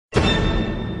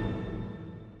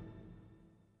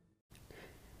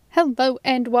Hello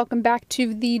and welcome back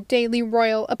to the Daily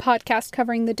Royal, a podcast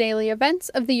covering the daily events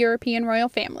of the European royal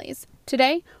families.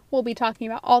 Today, we'll be talking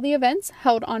about all the events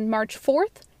held on March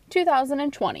 4th,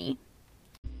 2020.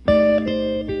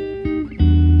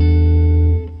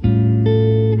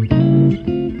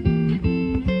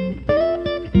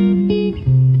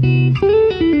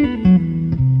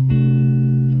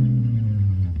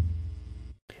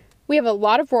 We have a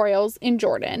lot of royals in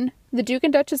Jordan. The Duke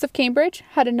and Duchess of Cambridge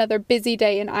had another busy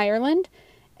day in Ireland,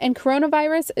 and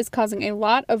coronavirus is causing a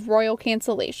lot of royal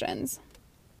cancellations.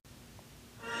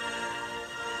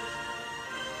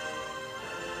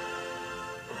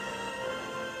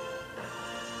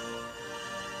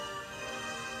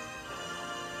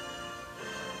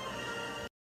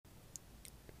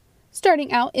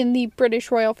 Starting out in the British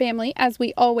royal family, as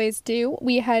we always do,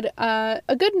 we had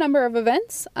a good number of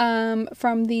events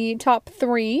from the top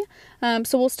three.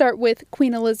 So we'll start with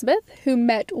Queen Elizabeth, who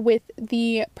met with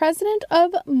the President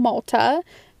of Malta,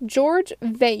 George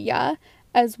Weah,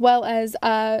 as well as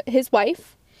his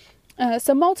wife.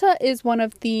 So Malta is one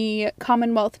of the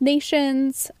Commonwealth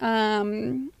nations,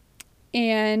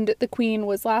 and the Queen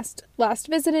was last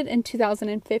visited in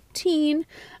 2015.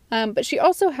 But she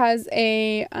also has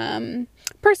a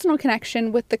personal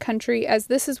connection with the country, as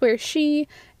this is where she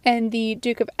and the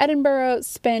Duke of Edinburgh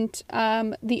spent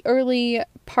the early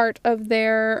part of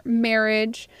their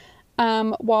marriage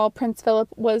while Prince Philip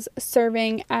was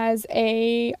serving as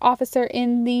an officer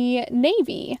in the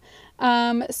Navy.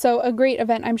 So a great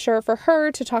event, I'm sure, for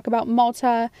her to talk about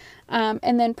Malta.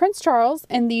 And then Prince Charles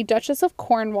and the Duchess of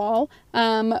Cornwall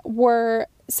were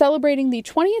celebrating the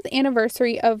 20th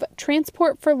anniversary of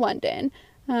Transport for London.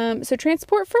 So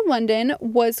Transport for London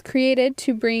was created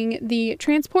to bring the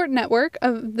transport network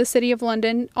of the City of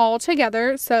London all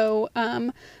together. So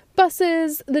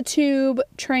buses, the tube,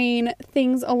 train,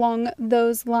 things along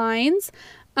those lines,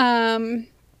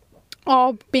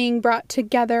 all being brought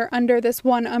together under this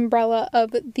one umbrella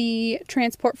of the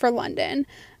Transport for London.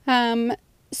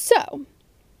 So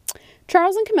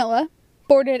Charles and Camilla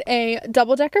boarded a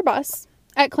double-decker bus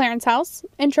at Clarence House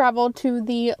and traveled to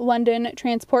the London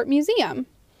Transport Museum.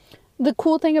 The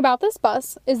cool thing about this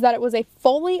bus is that it was a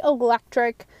fully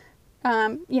electric,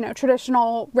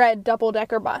 traditional red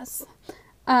double-decker bus.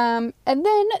 And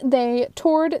then they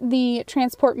toured the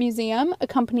Transport Museum,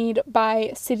 accompanied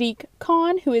by Sadiq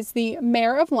Khan, who is the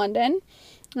Mayor of London.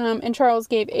 And Charles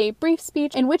gave a brief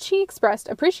speech in which he expressed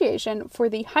appreciation for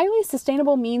the highly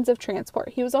sustainable means of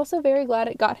transport. He was also very glad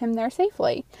it got him there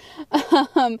safely.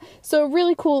 So a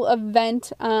really cool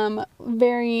event,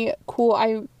 very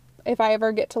cool. If I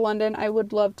ever get to London, I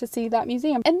would love to see that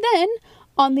museum. And then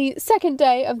on the second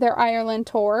day of their Ireland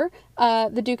tour,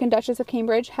 the Duke and Duchess of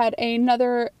Cambridge had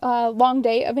another long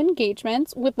day of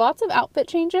engagements with lots of outfit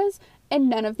changes, and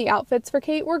none of the outfits for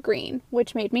Kate were green,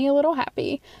 which made me a little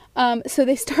happy. So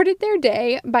they started their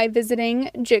day by visiting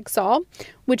Jigsaw,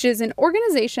 which is an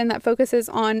organization that focuses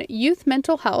on youth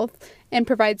mental health and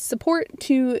provides support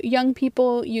to young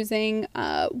people using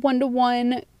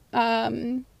one-to-one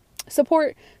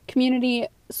support, community,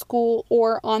 school,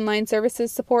 or online services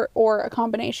support, or a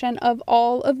combination of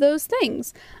all of those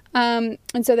things. And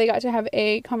so they got to have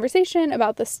a conversation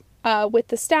about this with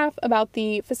the staff about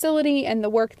the facility and the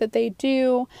work that they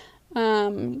do.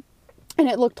 And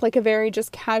it looked like a very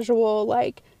just casual,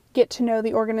 get to know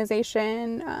the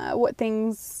organization, what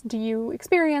things do you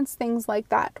experience, things like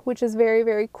that, which is very,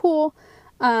 very cool.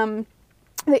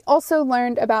 They also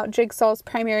learned about Jigsaw's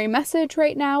primary message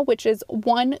right now, which is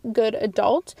one good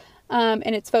adult.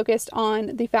 And it's focused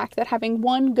on the fact that having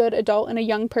one good adult in a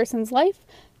young person's life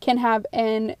can have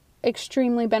an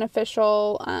extremely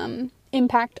beneficial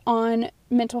impact on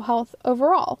mental health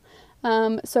overall.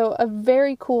 So a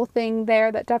very cool thing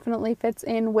there that definitely fits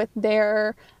in with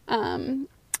their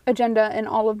agenda and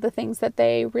all of the things that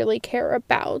they really care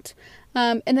about.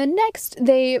 And then next,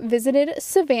 they visited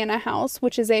Savannah House,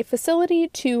 which is a facility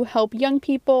to help young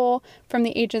people from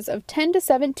the ages of 10 to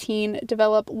 17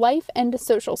 develop life and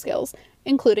social skills,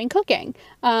 including cooking.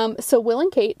 So Will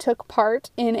and Kate took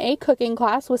part in a cooking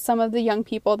class with some of the young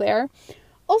people there.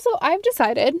 Also, I've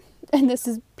decided, and this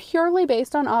is purely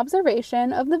based on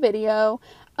observation of the video,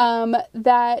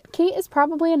 that Kate is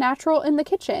probably a natural in the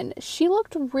kitchen. She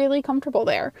looked really comfortable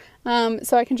there.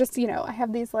 So I can just, I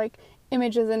have these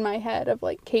images in my head of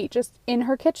Kate just in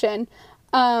her kitchen.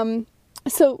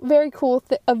 So very cool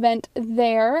event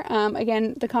there.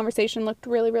 Again, the conversation looked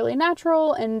really, really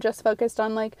natural and just focused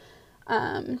on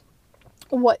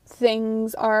what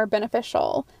things are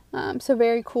beneficial. So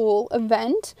very cool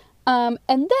event.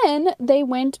 And then they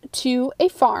went to a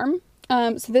farm.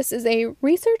 So this is a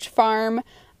research farm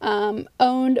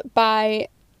owned by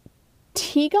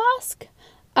Tegosk,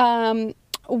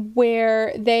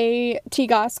 where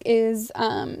Tegosk is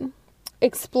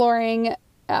exploring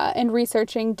and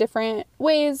researching different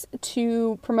ways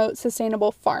to promote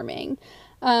sustainable farming.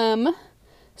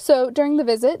 So during the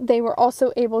visit, they were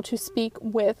also able to speak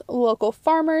with local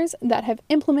farmers that have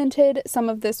implemented some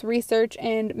of this research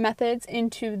and methods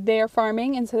into their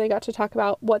farming, and so they got to talk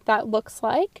about what that looks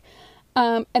like.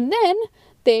 And then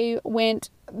they went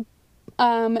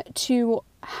to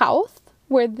Howth,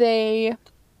 where they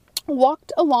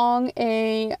walked along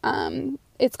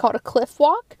it's called a cliff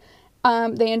walk.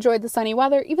 They enjoyed the sunny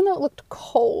weather, even though it looked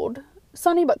cold.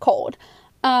 Sunny, but cold.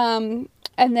 And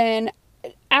then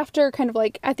after kind of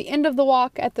like at the end of the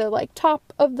walk, at the like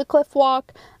top of the cliff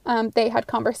walk, they had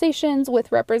conversations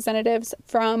with representatives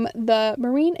from the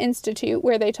Marine Institute,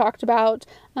 where they talked about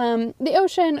the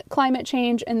ocean, climate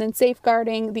change, and then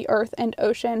safeguarding the earth and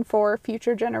ocean for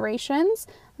future generations.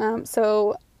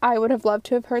 So I would have loved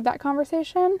to have heard that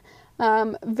conversation.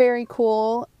 Very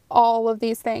cool. All of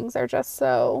these things are just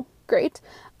so great.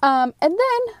 And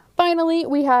then finally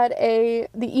we had the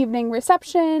evening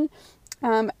reception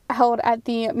held at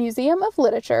the Museum of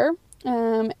Literature.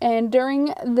 And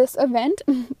during this event,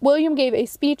 William gave a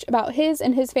speech about his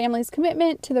and his family's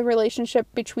commitment to the relationship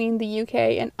between the UK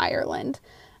and Ireland.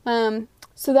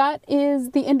 So that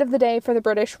is the end of the day for the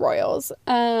British royals.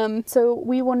 So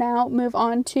we will now move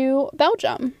on to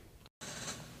Belgium.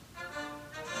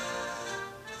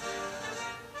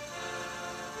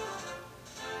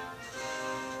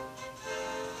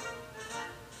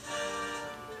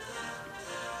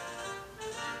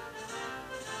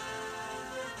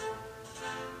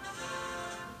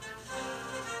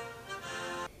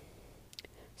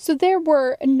 So there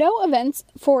were no events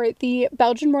for the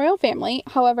Belgian royal family.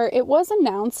 However, it was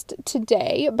announced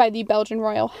today by the Belgian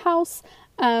royal house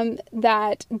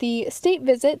that the state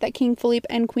visit that King Philippe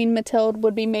and Queen Mathilde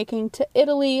would be making to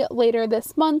Italy later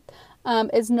this month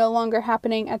is no longer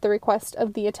happening at the request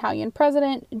of the Italian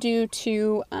president due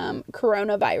to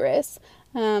coronavirus.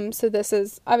 So this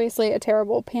is obviously a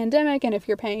terrible pandemic, and if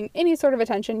you're paying any sort of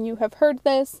attention, you have heard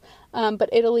this, but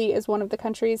Italy is one of the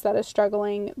countries that is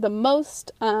struggling the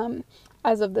most.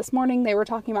 As of this morning, they were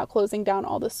talking about closing down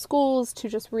all the schools to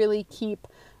just really keep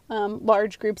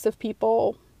large groups of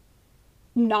people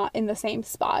not in the same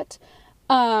spot.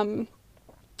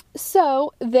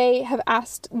 So they have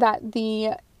asked that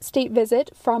the state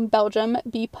visit from Belgium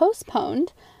be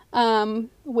postponed,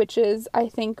 which is, I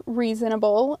think,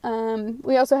 reasonable.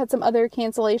 We also had some other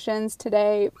cancellations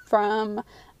today from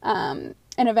an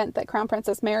event that Crown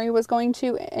Princess Mary was going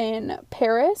to in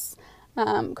Paris.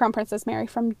 Crown Princess Mary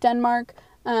from Denmark.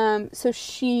 So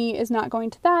she is not going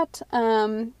to that.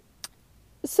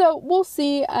 So we'll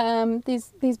see.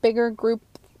 These bigger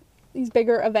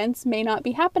events may not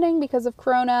be happening because of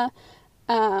Corona.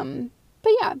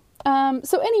 But yeah.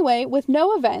 So anyway, with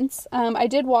no events, I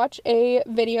did watch a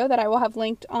video that I will have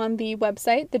linked on the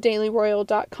website,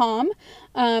 thedailyroyal.com.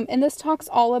 And this talks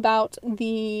all about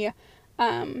the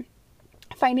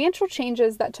financial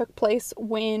changes that took place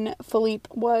when Philippe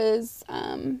was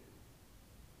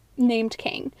named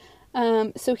king.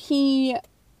 So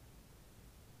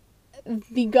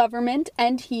the government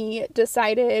and he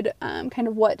decided kind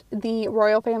of what the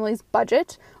royal family's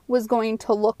budget was going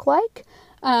to look like.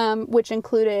 Which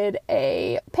included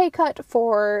a pay cut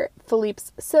for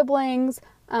Philippe's siblings,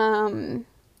 even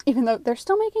though they're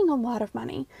still making a lot of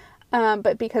money,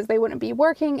 but because they wouldn't be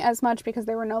working as much because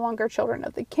they were no longer children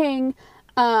of the king.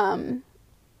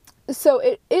 So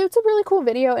it's a really cool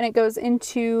video, and it goes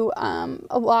into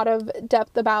a lot of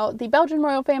depth about the Belgian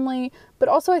royal family, but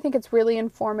also I think it's really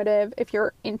informative if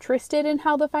you're interested in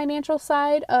how the financial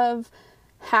side of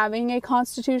having a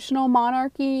constitutional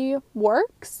monarchy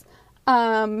works.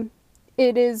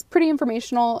 It is pretty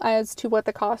informational as to what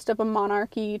the cost of a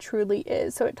monarchy truly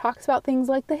is. So it talks about things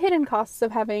like the hidden costs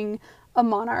of having a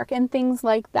monarch and things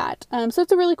like that. So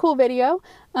it's a really cool video.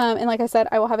 And like I said,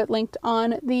 I will have it linked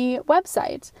on the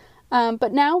website.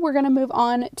 But now we're going to move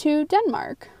on to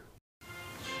Denmark.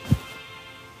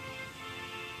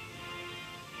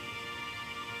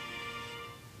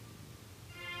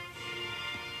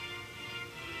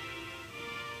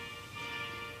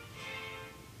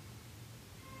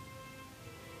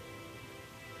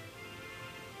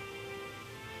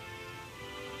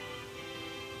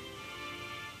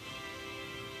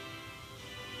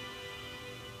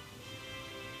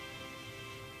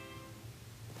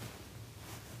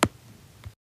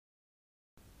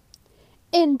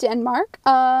 In Denmark,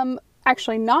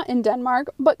 actually not in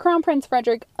Denmark, but Crown Prince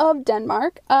Frederik of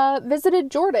Denmark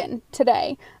visited Jordan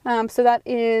today. So that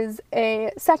is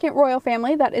a second royal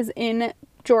family that is in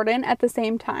Jordan at the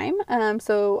same time.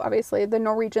 So obviously the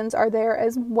Norwegians are there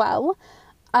as well.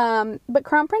 But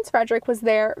Crown Prince Frederik was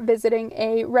there visiting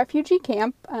a refugee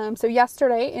camp. So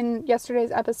in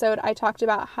yesterday's episode, I talked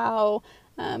about how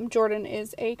Jordan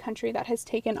is a country that has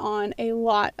taken on a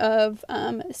lot of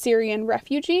Syrian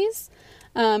refugees.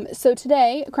 So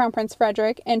today, Crown Prince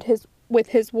Frederik and with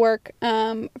his work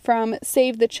from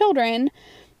Save the Children,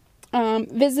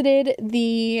 visited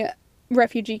the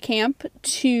refugee camp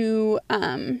to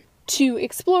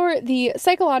explore the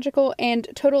psychological and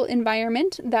total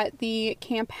environment that the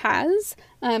camp has.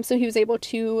 So he was able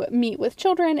to meet with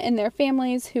children and their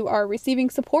families who are receiving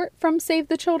support from Save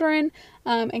the Children,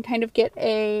 and kind of get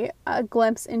a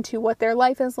glimpse into what their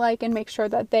life is like and make sure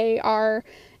that they are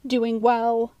doing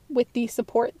well with the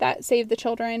support that Save the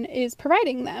Children is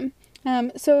providing them.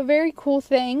 So a very cool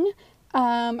thing.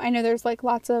 I know there's like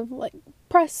lots of like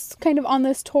press kind of on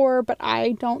this tour, but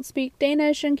I don't speak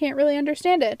Danish and can't really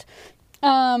understand it. But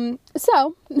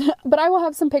I will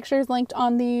have some pictures linked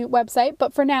on the website.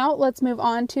 But for now, let's move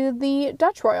on to the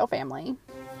Dutch royal family.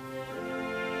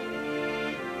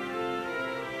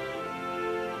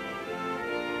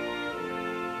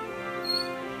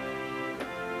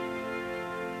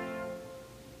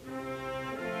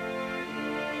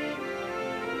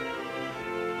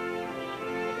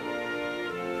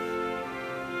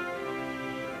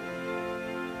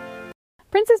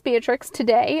 Princess Beatrix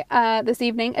today, this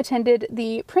evening, attended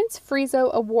the Prince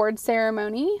Friso Award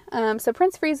ceremony. So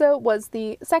Prince Friso was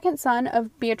the second son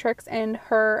of Beatrix and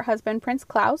her husband, Prince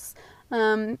Klaus.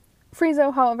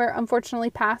 Friso, however, unfortunately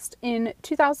passed in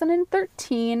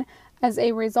 2013 as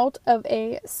a result of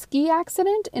a ski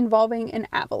accident involving an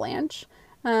avalanche.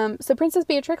 So Princess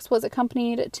Beatrix was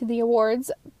accompanied to the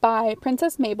awards by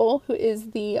Princess Mabel, who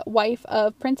is the wife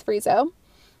of Prince Friso.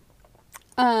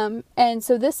 And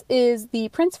so this is the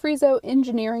Prince Friso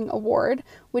Engineering Award,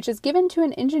 which is given to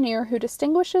an engineer who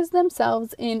distinguishes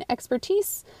themselves in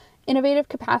expertise, innovative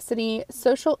capacity,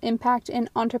 social impact,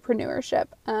 and entrepreneurship.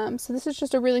 So this is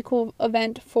just a really cool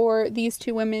event for these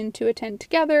two women to attend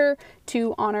together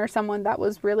to honor someone that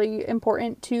was really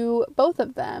important to both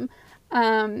of them.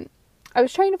 I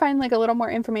was trying to find like a little more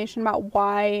information about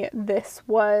why this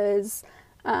was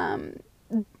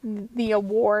the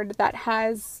award that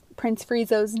has Prince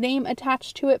Friso's name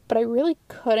attached to it, but I really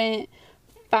couldn't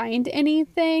find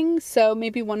anything. So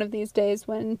maybe one of these days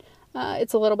when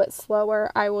it's a little bit slower,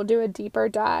 I will do a deeper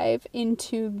dive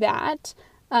into that.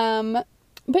 But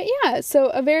yeah, so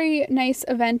a very nice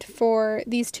event for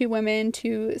these two women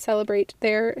to celebrate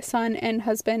their son and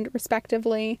husband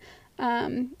respectively.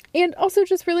 And also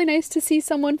just really nice to see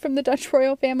someone from the Dutch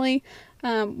royal family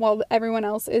while everyone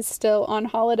else is still on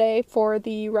holiday for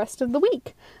the rest of the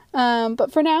week.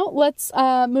 But for now, let's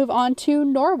move on to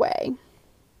Norway.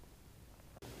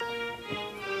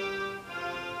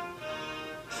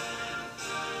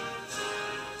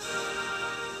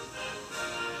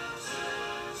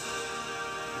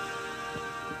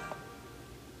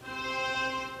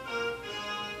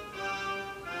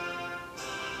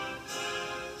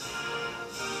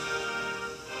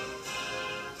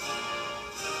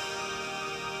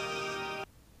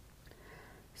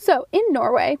 So in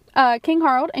Norway, King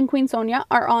Harald and Queen Sonja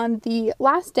are on the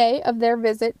last day of their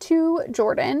visit to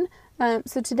Jordan.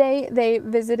 So today they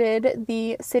visited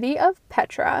the city of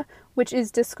Petra, which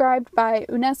is described by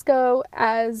UNESCO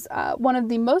as one of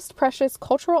the most precious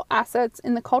cultural assets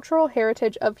in the cultural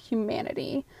heritage of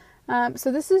humanity.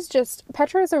 So this is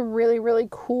Petra is a really, really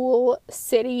cool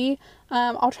city.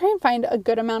 I'll try and find a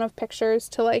good amount of pictures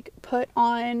to like put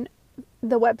on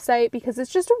the website because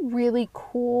it's just a really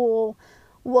cool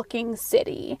looking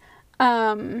city.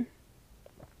 It's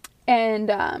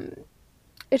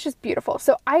just beautiful.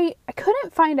 So I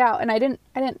couldn't find out, and I didn't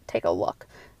take a look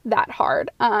that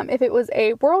hard, if it was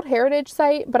a World Heritage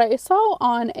site, but I saw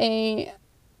on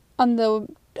the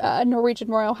Norwegian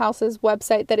Royal House's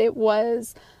website that it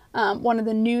was one of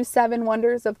the new 7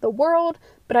 wonders of the world,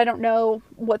 but I don't know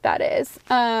what that is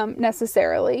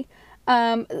necessarily.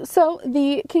 So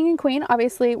the king and queen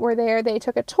obviously were there. They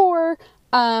took a tour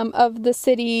of the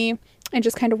city and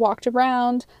just kind of walked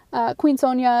around. Queen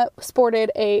Sonja sported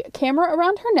a camera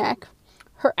around her neck,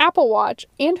 her Apple Watch,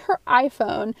 and her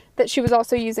iPhone that she was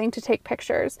also using to take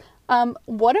pictures.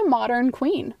 What a modern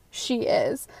queen she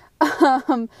is.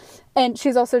 And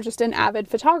she's also just an avid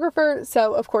photographer,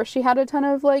 so of course she had a ton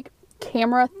of like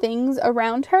camera things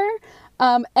around her.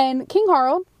 And King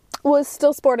Harald was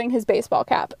still sporting his baseball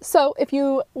cap. So if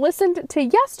you listened to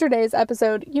yesterday's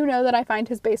episode, you know that I find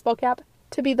his baseball cap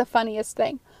to be the funniest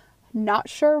thing. Not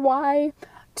sure why.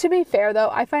 To be fair though,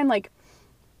 I find like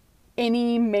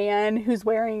any man who's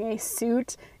wearing a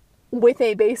suit with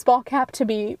a baseball cap to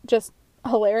be just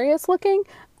hilarious looking.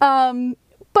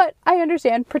 But I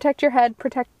understand, protect your head,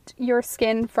 protect your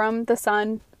skin from the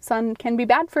sun. Sun can be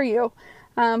bad for you.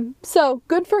 So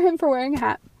good for him for wearing a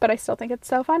hat, but I still think it's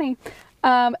so funny.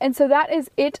 And so that is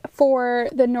it for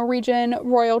the Norwegian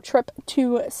royal trip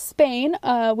to Spain.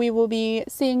 We will be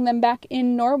seeing them back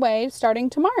in Norway starting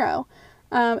tomorrow.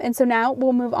 And so now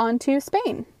we'll move on to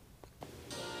Spain.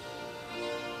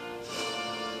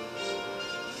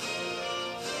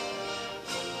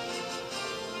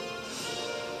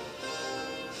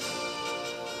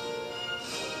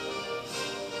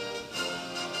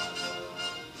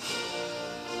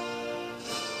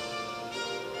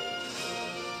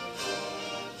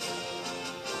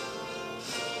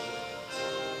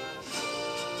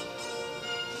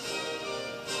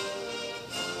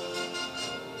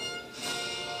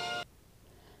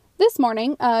 This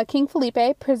morning, King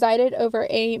Felipe presided over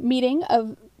a meeting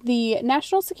of the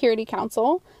National Security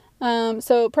Council.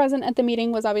 So present at the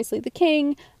meeting was obviously the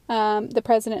king, the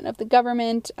president of the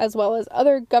government, as well as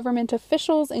other government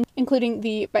officials, including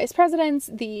the vice presidents,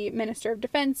 the minister of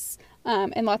defense,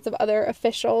 and lots of other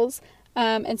officials.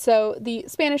 And so the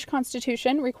Spanish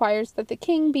Constitution requires that the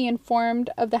king be informed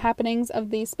of the happenings of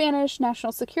the Spanish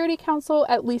National Security Council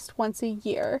at least once a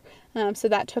year. So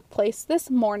that took place this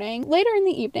morning. Later in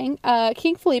the evening,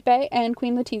 King Felipe and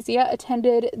Queen Letizia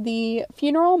attended the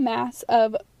funeral mass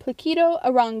of Placido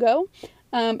Arango,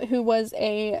 who was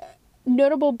a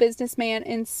notable businessman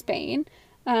in Spain.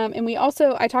 And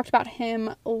I talked about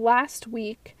him last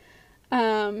week,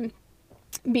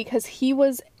 because he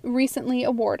was recently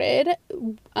awarded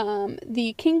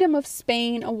the Kingdom of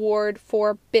Spain Award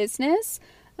for Business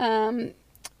by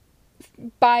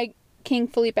King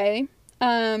Felipe.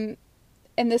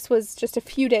 And this was just a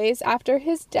few days after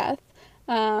his death.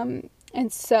 And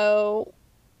so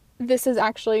this is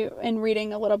actually, in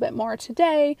reading a little bit more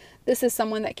today, this is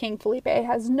someone that King Felipe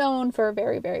has known for a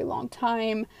very, very long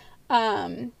time.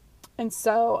 And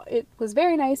so it was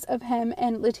very nice of him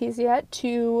and Letizia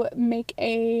to make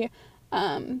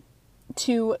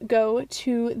to go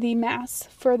to the mass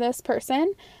for this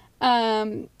person.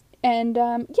 So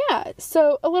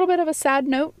a little bit of a sad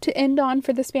note to end on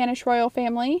for the Spanish royal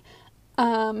family.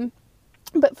 But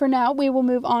for now, we will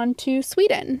move on to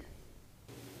Sweden.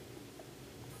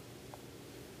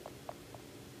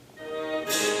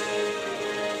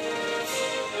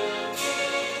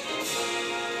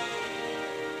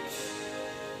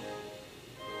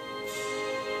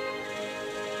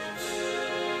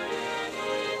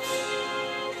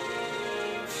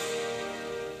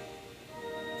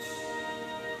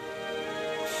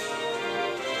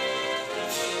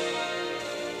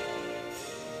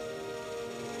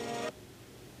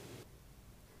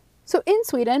 So in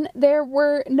Sweden, there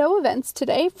were no events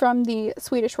today from the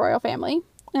Swedish royal family.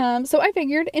 So I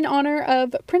figured in honor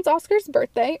of Prince Oscar's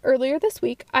birthday earlier this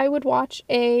week, I would watch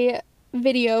a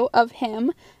video of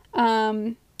him.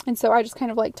 And so I just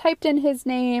kind of typed in his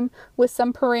name with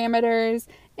some parameters.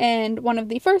 And one of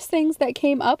the first things that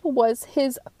came up was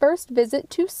his first visit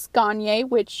to Skåne,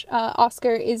 which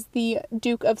Oscar is the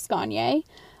Duke of Skåne.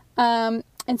 And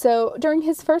so during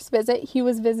his first visit, he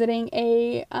was visiting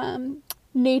a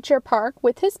nature park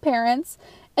with his parents,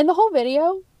 and the whole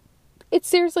video, it's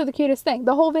seriously the cutest thing.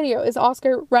 The whole video is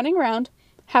Oscar running around,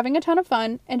 having a ton of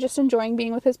fun, and just enjoying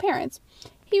being with his parents.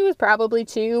 He was probably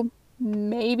 2,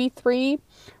 maybe 3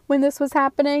 when this was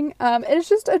happening. It's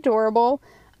just adorable.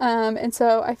 And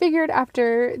so I figured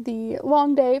after the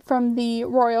long day from the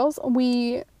royals,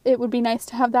 it would be nice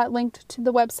to have that linked to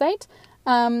the website.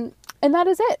 And that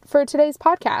is it for today's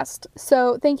podcast.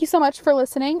 So thank you so much for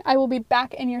listening. I will be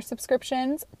back in your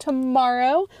subscriptions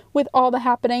tomorrow with all the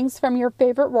happenings from your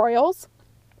favorite royals.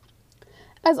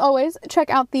 As always, check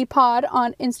out the pod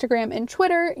on Instagram and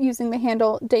Twitter using the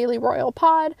handle Daily Royal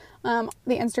Pod. The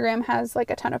Instagram has a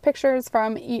ton of pictures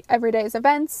from every day's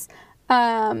events.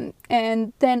 And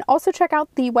then also check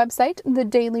out the website,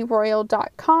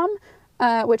 thedailyroyal.com,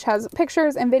 which has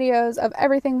pictures and videos of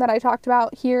everything that I talked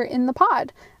about here in the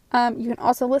pod. You can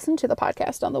also listen to the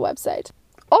podcast on the website.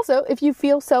 Also, if you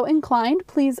feel so inclined,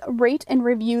 please rate and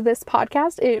review this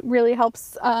podcast. It really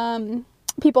helps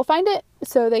people find it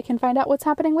so they can find out what's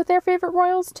happening with their favorite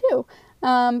royals too.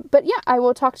 But yeah, I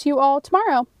will talk to you all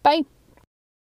tomorrow. Bye.